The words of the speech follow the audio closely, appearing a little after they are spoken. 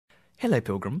Hello,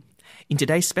 Pilgrim. In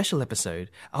today's special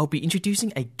episode, I'll be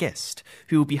introducing a guest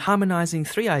who will be harmonising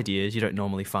three ideas you don't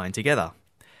normally find together: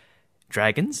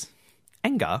 dragons,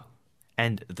 anger,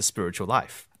 and the spiritual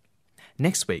life.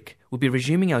 Next week, we'll be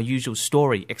resuming our usual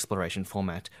story exploration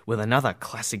format with another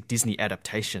classic Disney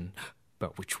adaptation.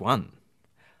 But which one?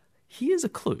 Here's a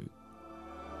clue.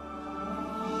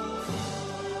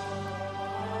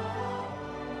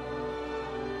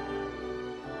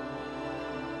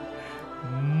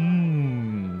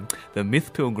 The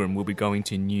Myth Pilgrim will be going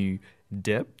to new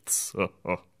depths.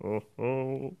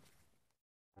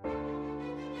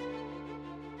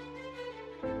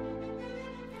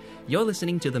 You're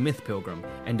listening to The Myth Pilgrim,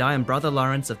 and I am Brother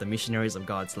Lawrence of the Missionaries of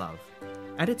God's Love.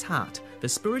 At its heart, the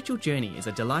spiritual journey is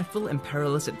a delightful and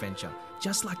perilous adventure,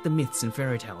 just like the myths and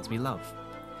fairy tales we love.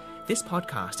 This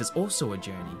podcast is also a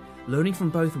journey, learning from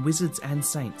both wizards and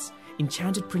saints,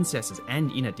 enchanted princesses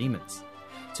and inner demons.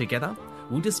 Together,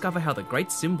 we'll discover how the great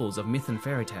symbols of myth and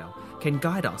fairy tale can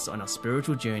guide us on our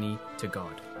spiritual journey to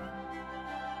God.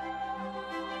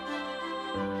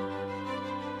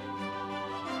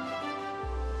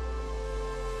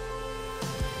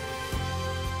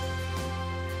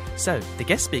 So, the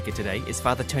guest speaker today is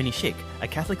Fr Tony Schick, a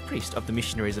Catholic priest of the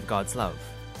Missionaries of God's Love.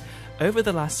 Over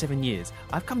the last 7 years,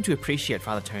 I've come to appreciate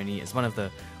Fr Tony as one of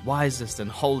the wisest and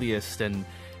holiest and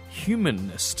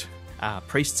humanest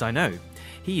priests I know.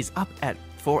 He is up at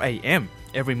 4 a.m.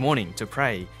 every morning to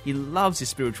pray. He loves his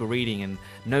spiritual reading and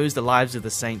knows the lives of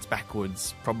the saints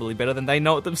backwards, probably better than they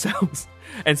know it themselves,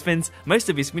 and spends most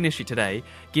of his ministry today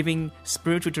giving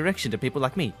spiritual direction to people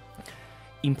like me.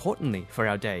 Importantly for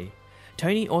our day,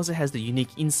 Tony also has the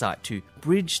unique insight to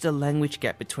bridge the language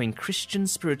gap between Christian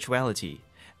spirituality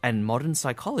and modern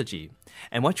psychology.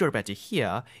 And what you're about to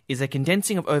hear is a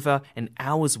condensing of over an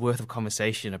hour's worth of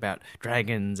conversation about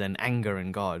dragons and anger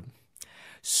and God.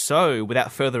 So,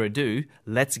 without further ado,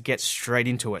 let's get straight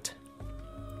into it.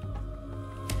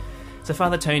 So,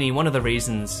 Fr Tony, one of the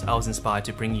reasons I was inspired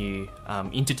to bring you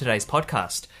into today's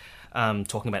podcast,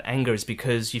 talking about anger, is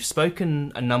because you've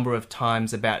spoken a number of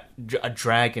times about a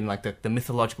dragon, like the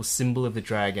mythological symbol of the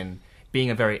dragon,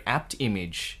 being a very apt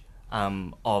image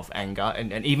of anger,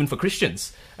 and even for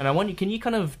Christians. And I want you, can you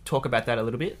kind of talk about that a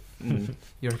little bit,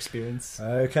 your experience?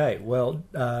 Okay, well,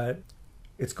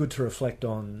 it's good to reflect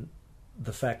on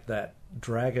the fact that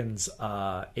dragons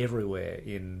are everywhere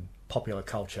in popular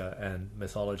culture and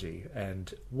mythology.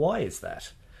 And why is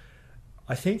that?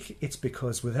 I think it's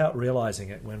because, without realizing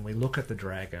it, when we look at the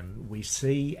dragon, we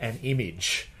see an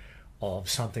image of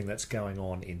something that's going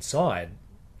on inside,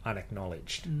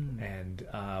 unacknowledged. And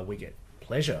we get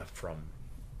pleasure from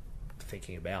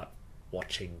thinking about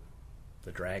watching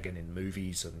the dragon in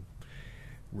movies and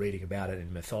reading about it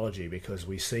in mythology, because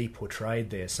we see portrayed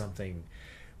there something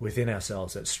within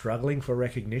ourselves that's struggling for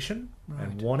recognition, right,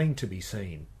 and wanting to be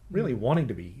seen, really wanting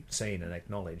to be seen and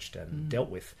acknowledged and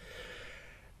dealt with.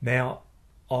 Now,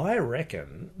 I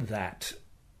reckon that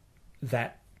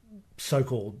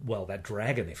so-called, well, that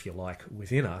dragon, if you like,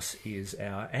 within us is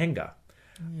our anger.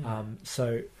 Yeah.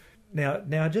 So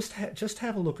now just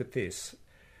have a look at this.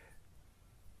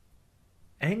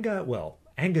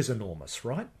 Anger's enormous,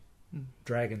 right?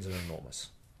 Dragons are enormous.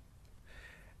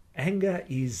 Anger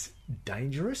is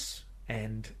dangerous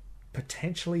and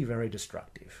potentially very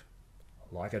destructive,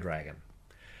 like a dragon.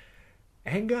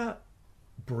 Anger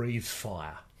breathes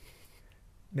fire.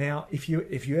 Now, if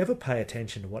you ever pay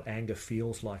attention to what anger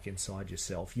feels like inside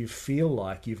yourself, you feel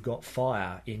like you've got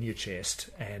fire in your chest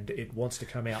and it wants to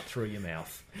come out through your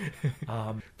mouth.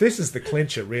 This is the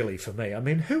clincher, really, for me. I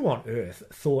mean, who on earth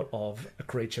thought of a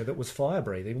creature that was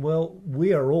fire-breathing? Well,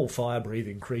 we are all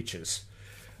fire-breathing creatures.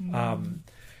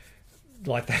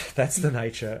 Like that's the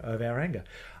nature of our anger.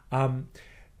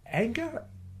 Anger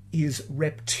is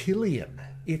reptilian.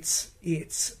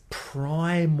 It's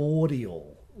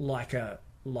primordial, like a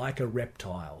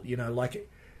reptile. You know,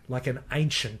 like an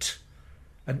ancient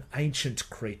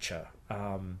creature.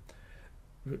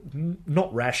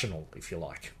 Not rational, if you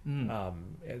like.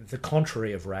 The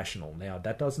contrary of rational. Now,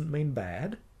 that doesn't mean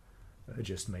bad. It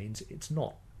just means it's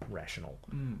not rational.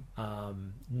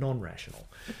 Non-rational.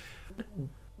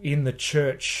 In the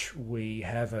church, we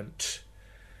haven't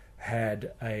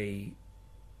had a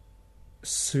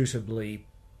suitably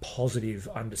positive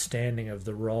understanding of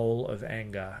the role of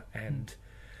anger, and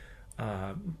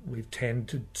we've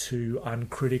tended to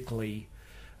uncritically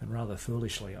and rather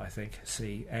foolishly, I think,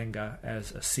 see anger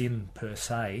as a sin per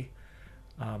se,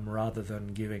 rather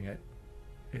than giving it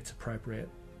its appropriate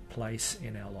place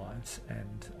in our lives.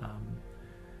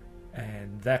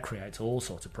 And that creates all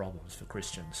sorts of problems for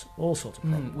Christians. All sorts of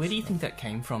problems. Where do you think that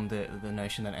came from, the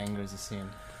notion that anger is a sin?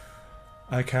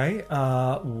 Okay,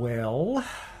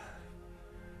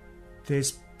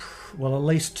 there's at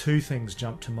least two things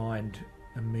jump to mind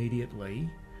immediately.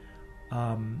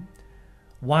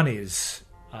 One is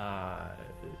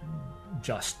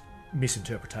just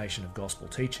misinterpretation of gospel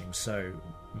teaching. So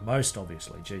most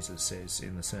obviously Jesus says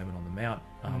in the Sermon on the Mount,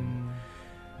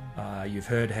 you've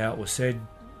heard how it was said,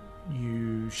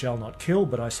 you shall not kill,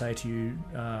 but I say to you,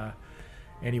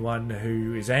 anyone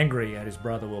who is angry at his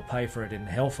brother will pay for it in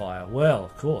hellfire. Well,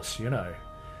 of course,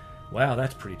 wow,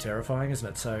 that's pretty terrifying, isn't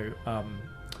it?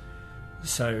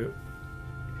 So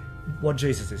what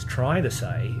Jesus is trying to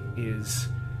say is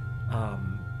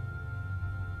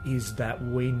that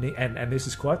we need, and this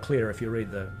is quite clear if you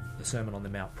read the Sermon on the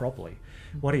Mount properly.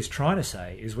 What he's trying to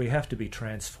say is we have to be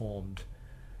transformed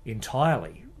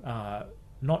entirely,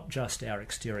 not just our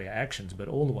exterior actions, but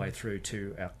all the way through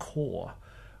to our core.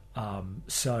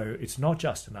 So it's not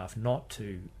just enough not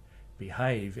to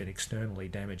behave in externally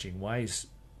damaging ways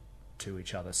to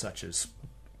each other, such as,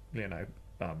 in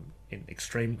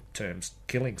extreme terms,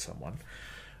 killing someone.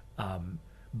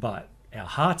 But our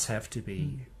hearts have to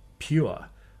be pure.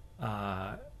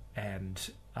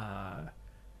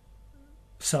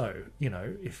 So,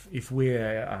 if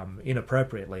we're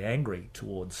inappropriately angry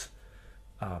towards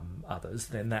others,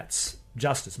 then that's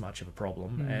just as much of a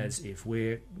problem as if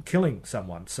we're killing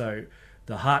someone. So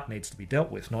the heart needs to be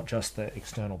dealt with, not just the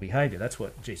external behaviour. That's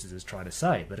what Jesus is trying to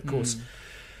say. But of course,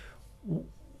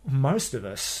 most of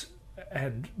us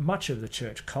and much of the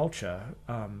church culture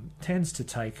tends to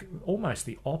take almost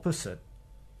the opposite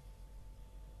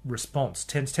response,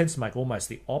 tends to make almost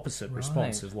the opposite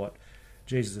response of what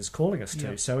Jesus is calling us to.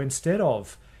 Yep. So instead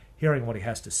of hearing what he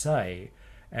has to say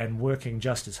and working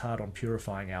just as hard on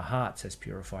purifying our hearts as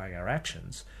purifying our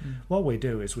actions, what we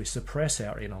do is we suppress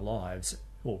our inner lives,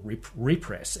 or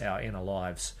repress our inner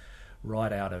lives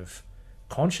right out of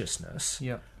consciousness.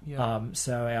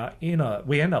 So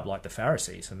we end up like the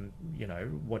Pharisees, and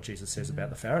what Jesus says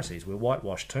about the Pharisees, we're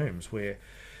whitewashed tombs. We're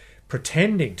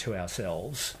pretending to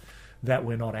ourselves that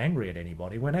we're not angry at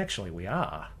anybody when actually we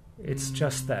are. It's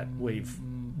just that we've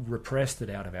repressed it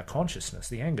out of our consciousness.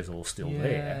 The anger's all still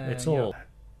there. It's all...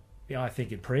 I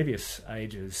think in previous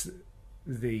ages,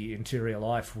 the interior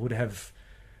life would have,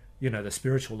 the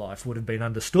spiritual life would have been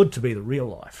understood to be the real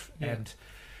life. Yeah. And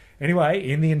anyway,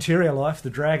 in the interior life, the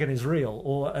dragon is real,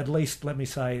 or at least, let me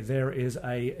say, there is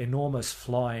a enormous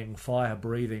flying,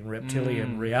 fire-breathing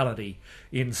reptilian reality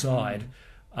inside,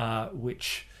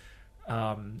 which...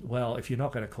 if you're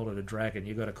not going to call it a dragon,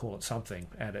 you've got to call it something,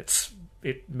 and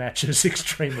it matches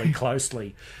extremely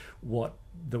closely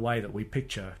the way that we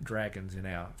picture dragons in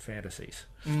our fantasies.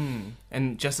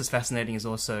 And just as fascinating is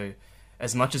also,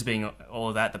 as much as being all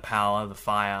of that, the power, the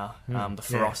fire, the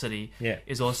ferocity,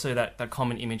 is also that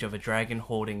common image of a dragon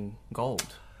hoarding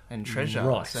gold and treasure.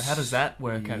 Right. So how does that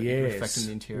work and reflect in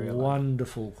the interior life?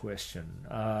 Wonderful question.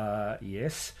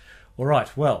 Yes. All right.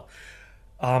 Well,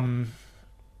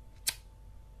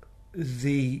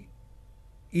 the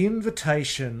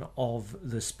invitation of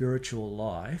the spiritual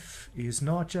life is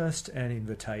not just an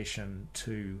invitation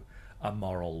to a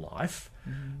moral life,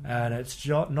 and it's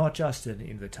not just an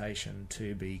invitation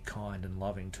to be kind and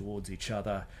loving towards each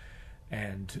other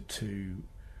and to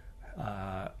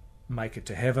make it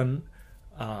to heaven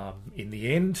in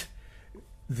the end.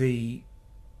 The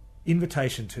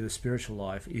invitation to the spiritual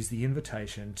life is the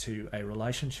invitation to a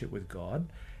relationship with God.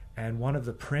 And one of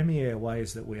the premier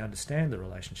ways that we understand the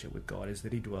relationship with God is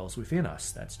that he dwells within us.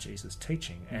 That's Jesus'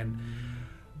 teaching. And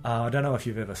I don't know if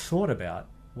you've ever thought about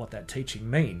what that teaching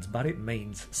means, but it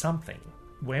means something.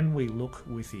 When we look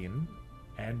within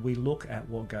and we look at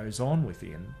what goes on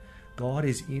within, God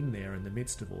is in there in the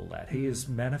midst of all that. He is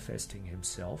manifesting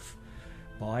himself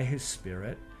by his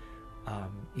Spirit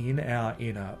in our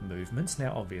inner movements.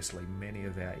 Now, obviously, many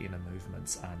of our inner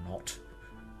movements are not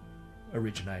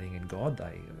originating in God.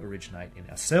 They originate in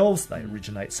ourselves. They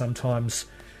originate sometimes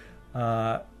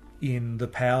in the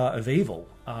power of evil,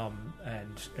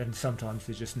 and sometimes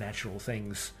they're just natural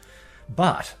things.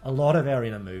 But a lot of our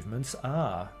inner movements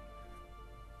are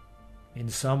in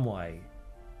some way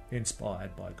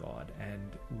inspired by God,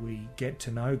 and we get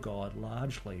to know God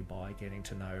largely by getting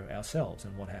to know ourselves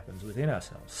and what happens within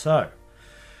ourselves. So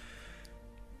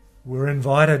we're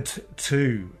invited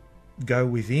to go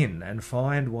within and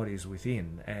find what is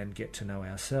within and get to know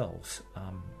ourselves.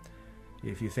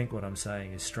 If you think what I'm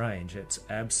saying is strange, it's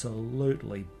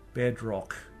absolutely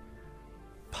bedrock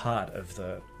part of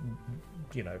the,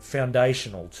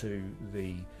 foundational to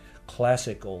the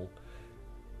classical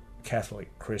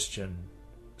Catholic Christian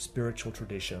spiritual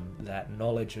tradition that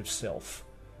knowledge of self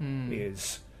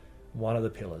is one of the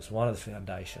pillars, one of the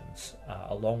foundations,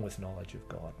 along with knowledge of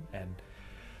God. And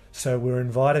so we're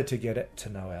invited to get to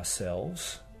know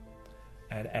ourselves,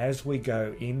 and as we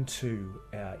go into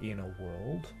our inner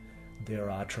world, there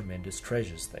are tremendous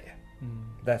treasures there.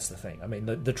 That's the thing. I mean,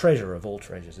 the treasure of all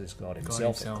treasures is God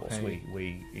himself, of course. Hey.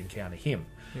 We encounter him.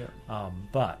 Yeah.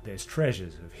 But there's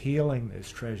treasures of healing,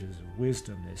 there's treasures of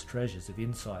wisdom, there's treasures of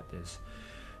insight, there's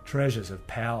treasures of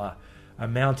power. A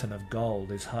mountain of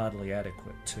gold is hardly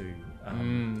adequate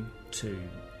to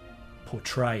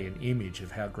portray an image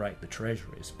of how great the treasure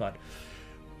is. But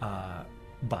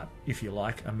if you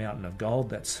like, a mountain of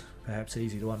gold, that's perhaps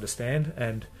easy to understand.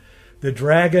 And the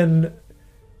dragon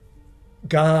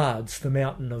guards the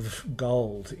mountain of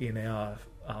gold in our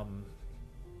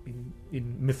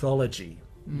in mythology,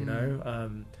 you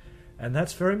know, and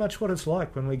that's very much what it's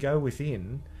like when we go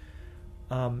within.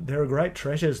 There are great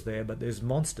treasures there, but there's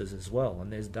monsters as well,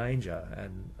 and there's danger,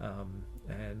 and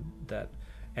that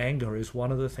anger is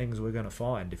one of the things we're going to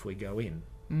find if we go in.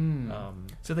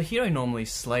 So the hero normally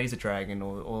slays a dragon,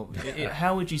 or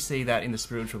how would you see that in the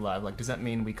spiritual life? Like, does that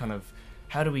mean we kind of,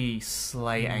 how do we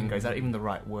slay anger? Is that even the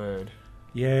right word?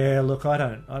 Yeah, look, I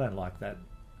don't like that.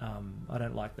 I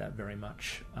don't like that very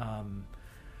much.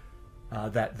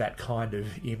 That kind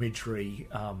of imagery.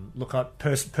 Look,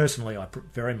 personally, I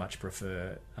very much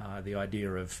prefer the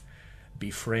idea of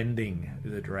befriending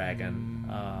the dragon.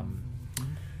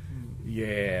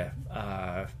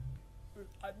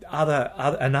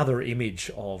 Another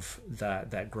image of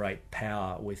that great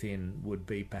power within would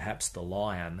be perhaps the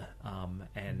lion,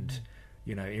 and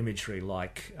you know, imagery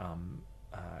like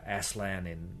Aslan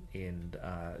in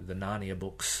the Narnia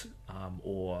books,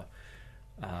 or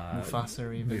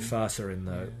Mufasa in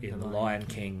the Lion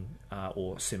King,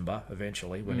 or Simba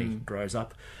eventually when he grows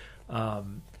up,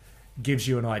 gives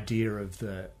you an idea of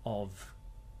the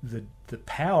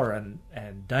power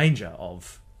and danger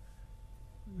of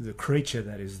the creature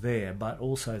that is there, but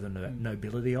also the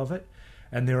nobility of it.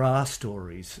 And there are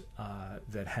stories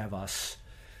that have us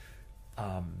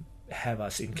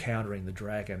encountering the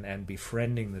dragon and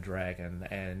befriending the dragon,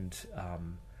 and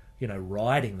you know,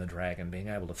 riding the dragon, being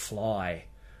able to fly,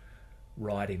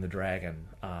 riding the dragon.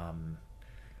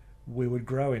 We would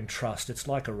grow in trust. It's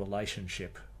like a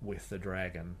relationship with the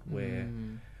dragon,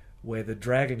 where the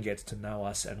dragon gets to know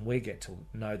us and we get to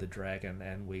know the dragon,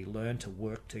 and we learn to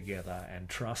work together and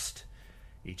trust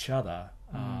each other.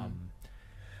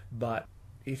 But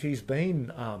if he's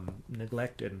been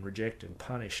neglected and rejected,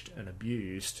 punished and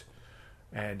abused,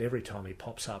 and every time he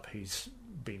pops up he's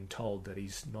been told that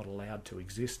he's not allowed to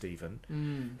exist even,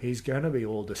 he's going to be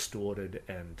all distorted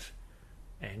and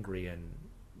angry and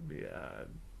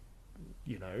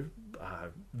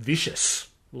vicious,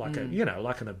 like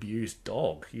like an abused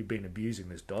dog. You've been abusing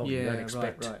this dog. You don't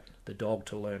expect the dog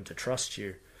to learn to trust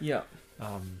you. Yeah.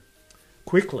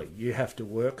 Quickly, you have to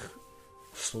work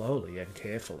slowly and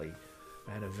carefully,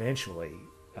 and eventually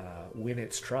win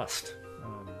its trust.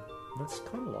 That's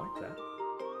kind of like that.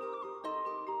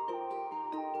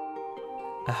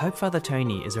 I hope Father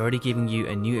Tony is already giving you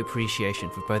a new appreciation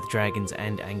for both dragons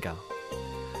and anger.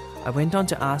 I went on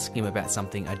to ask him about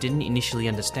something I didn't initially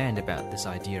understand about this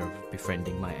idea of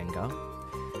befriending my anger.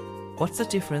 What's the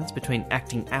difference between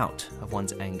acting out of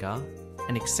one's anger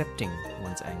and accepting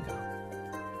one's anger?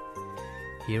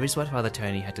 Here is what Father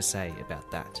Tony had to say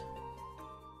about that.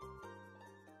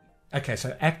 Okay,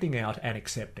 so acting out and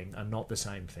accepting are not the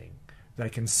same thing. They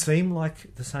can seem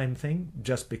like the same thing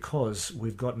just because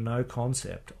we've got no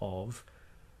concept of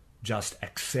just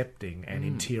accepting an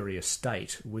interior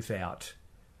state without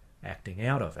acting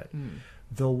out of it.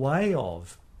 The way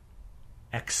of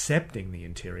accepting the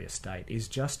interior state is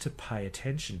just to pay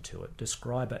attention to it,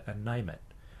 describe it and name it.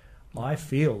 I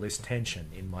feel this tension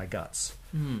in my guts.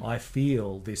 I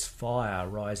feel this fire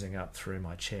rising up through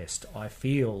my chest. I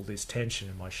feel this tension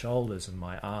in my shoulders and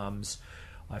my arms.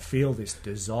 I feel this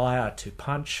desire to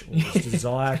punch, or this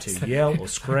desire to yell or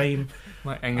scream.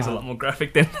 My anger's a lot more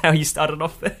graphic than how you started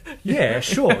off there. Yeah,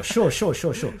 sure.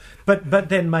 But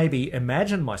then maybe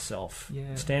imagine myself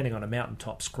standing on a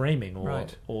mountaintop screaming,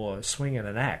 or swinging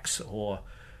an axe, or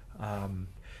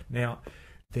now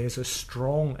there's a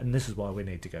strong, and this is why we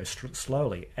need to go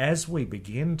slowly, as we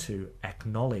begin to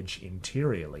acknowledge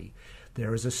interiorly,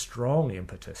 there is a strong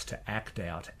impetus to act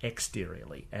out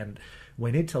exteriorly, and we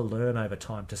need to learn over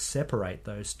time to separate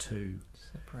those two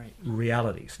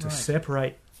realities, to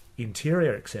separate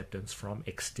interior acceptance from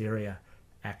exterior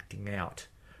acting out.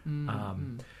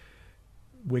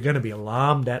 We're going to be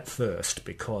alarmed at first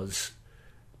because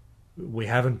we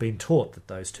haven't been taught that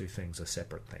those two things are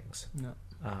separate things.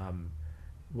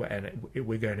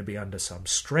 we're going to be under some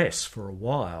stress for a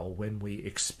while when we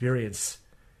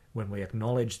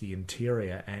acknowledge the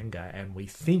interior anger, and we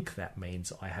think that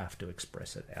means I have to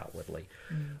express it outwardly.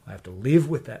 I have to live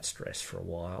with that stress for a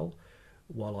while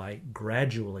I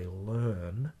gradually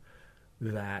learn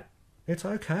that it's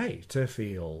okay to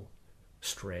feel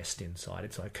stressed inside.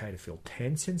 It's okay to feel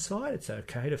tense inside. It's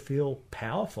okay to feel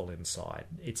powerful inside.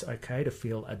 It's okay to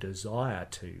feel a desire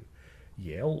to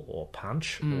yell or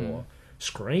punch or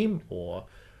scream or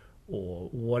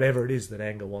whatever it is that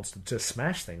anger wants to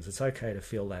smash things. It's okay to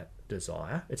feel that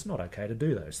desire. It's not okay to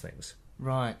do those things.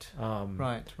 Right.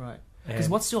 Right. Because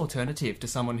what's the alternative to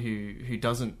someone who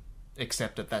doesn't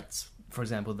accept that that's, for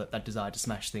example, that desire to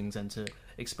smash things and to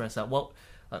express that? What,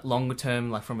 like longer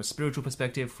term, like from a spiritual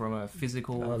perspective, from a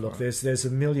physical? Look, there's a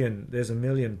million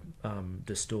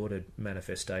distorted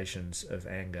manifestations of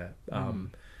anger,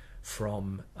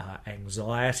 from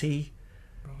anxiety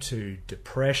to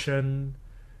depression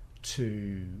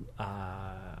to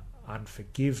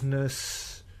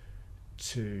unforgiveness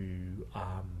to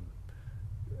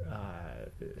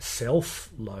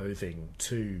self-loathing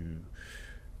to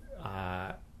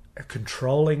a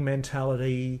controlling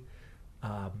mentality,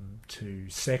 to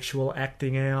sexual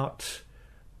acting out,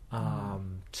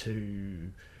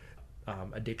 to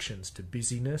addictions to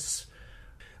busyness.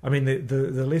 I mean,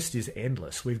 the list is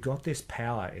endless. We've got this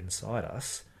power inside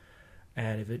us,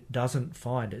 and if it doesn't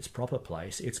find its proper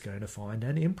place, it's going to find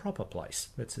an improper place.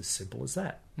 It's as simple as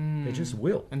that. It just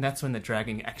will. And that's when the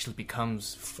dragon actually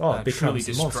becomes becomes truly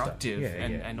a monster. destructive,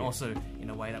 and also in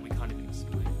a way that we can't even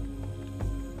explain.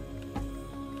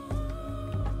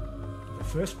 The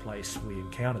first place we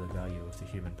encounter the value of the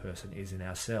human person is in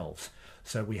ourselves.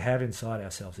 So we have inside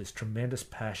ourselves this tremendous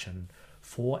passion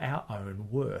for our own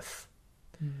worth.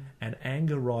 And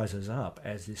anger rises up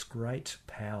as this great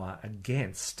power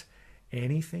against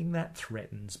anything that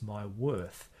threatens my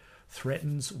worth,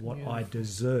 threatens what I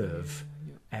deserve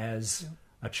as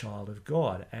a child of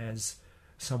God, as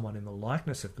someone in the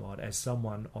likeness of God, as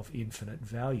someone of infinite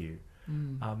value.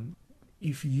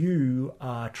 If you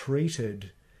are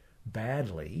treated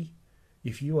badly,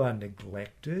 if you are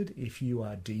neglected, if you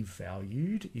are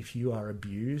devalued, if you are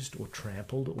abused or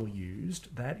trampled or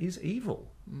used, that is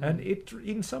evil. And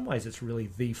in some ways it's really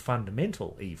the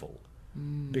fundamental evil,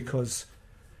 because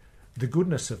the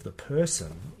goodness of the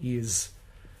person is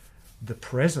the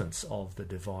presence of the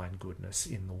divine goodness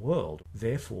in the world.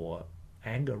 Therefore,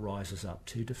 anger rises up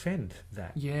to defend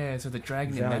that. Yeah, so the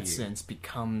dragon value. in that sense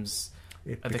becomes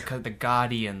the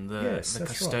guardian, the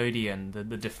custodian, right.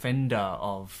 the defender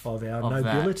of our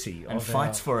nobility, and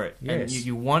fights for it. Yes. And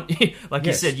you want, like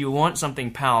you said, you want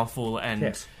something powerful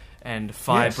and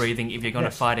fire breathing if you're going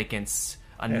to fight against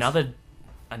another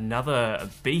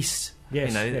beast.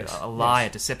 A lie, a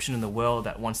deception in the world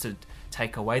that wants to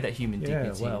take away that human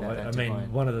dignity. Yeah, well, I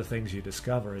mean, one of the things you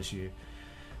discover as you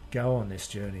go on this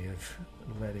journey of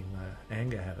letting the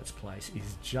anger have its place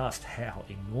is just how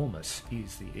enormous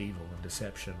is the evil and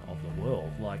deception of the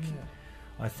world.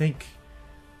 I think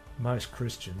most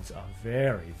Christians are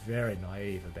very, very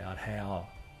naive about how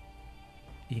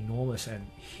enormous and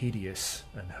hideous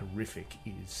and horrific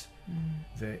is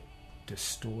the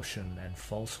distortion and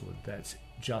falsehood that's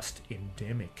just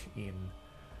endemic in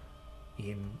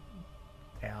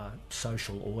our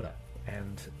social order,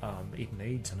 and it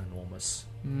needs an enormous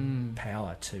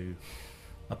power to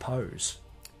oppose.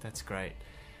 That's great.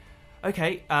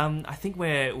 Okay, I think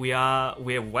we're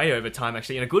way over time,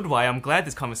 actually, in a good way. I'm glad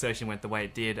this conversation went the way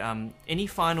it did. Any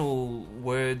final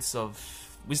words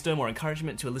of wisdom or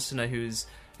encouragement to a listener who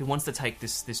wants to take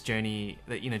this journey,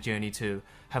 journey to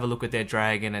have a look at their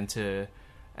dragon and to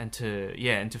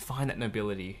find that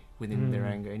nobility within their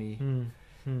anger?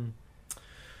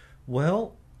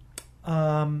 Well,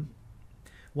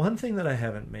 one thing that I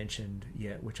haven't mentioned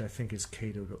yet, which I think is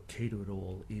key to it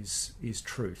all, is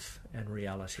truth and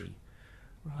reality.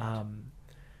 Right.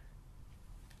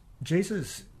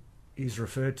 Jesus is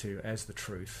referred to as the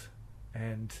truth,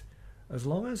 and as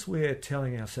long as we're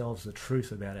telling ourselves the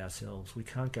truth about ourselves, we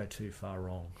can't go too far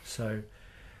wrong. So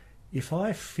if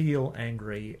I feel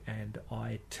angry and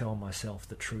I tell myself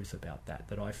the truth about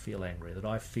that I feel angry, that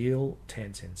I feel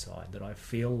tense inside, that I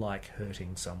feel like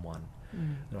hurting someone,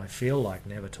 that I feel like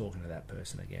never talking to that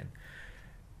person again,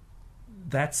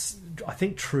 I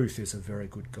think truth is a very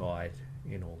good guide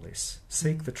in all this.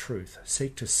 Seek the truth.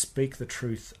 Seek to speak the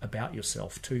truth about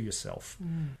yourself to yourself.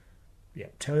 Yeah,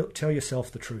 tell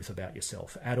yourself the truth about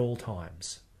yourself at all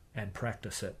times, and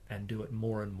practice it and do it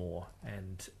more and more.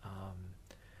 And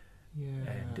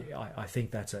I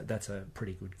think that's a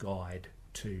pretty good guide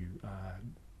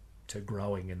to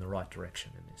growing in the right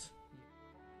direction in this.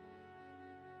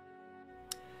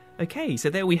 Okay, so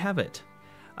there we have it.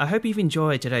 I hope you've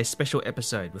enjoyed today's special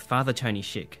episode with Father Tony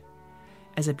Schick.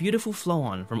 As a beautiful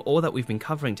flow-on from all that we've been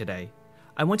covering today,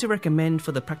 I want to recommend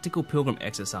for the practical pilgrim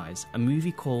exercise a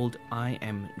movie called I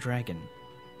Am Dragon.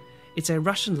 It's a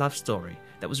Russian love story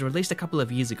that was released a couple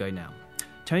of years ago now.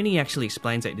 Tony actually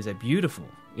explains that it is a beautiful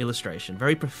illustration,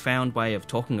 very profound way of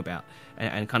talking about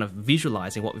and kind of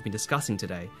visualizing what we've been discussing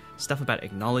today, stuff about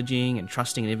acknowledging and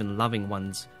trusting and even loving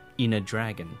one's inner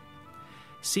dragon.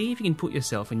 See if you can put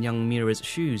yourself in young Mira's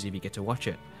shoes if you get to watch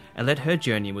it, and let her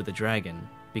journey with the dragon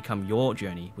become your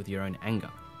journey with your own anger.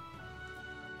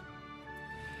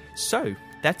 So,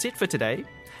 that's it for today,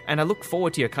 and I look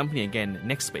forward to your company again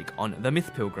next week on The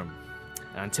Myth Pilgrim.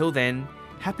 And until then,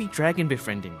 happy dragon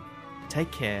befriending.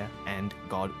 Take care, and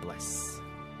God bless.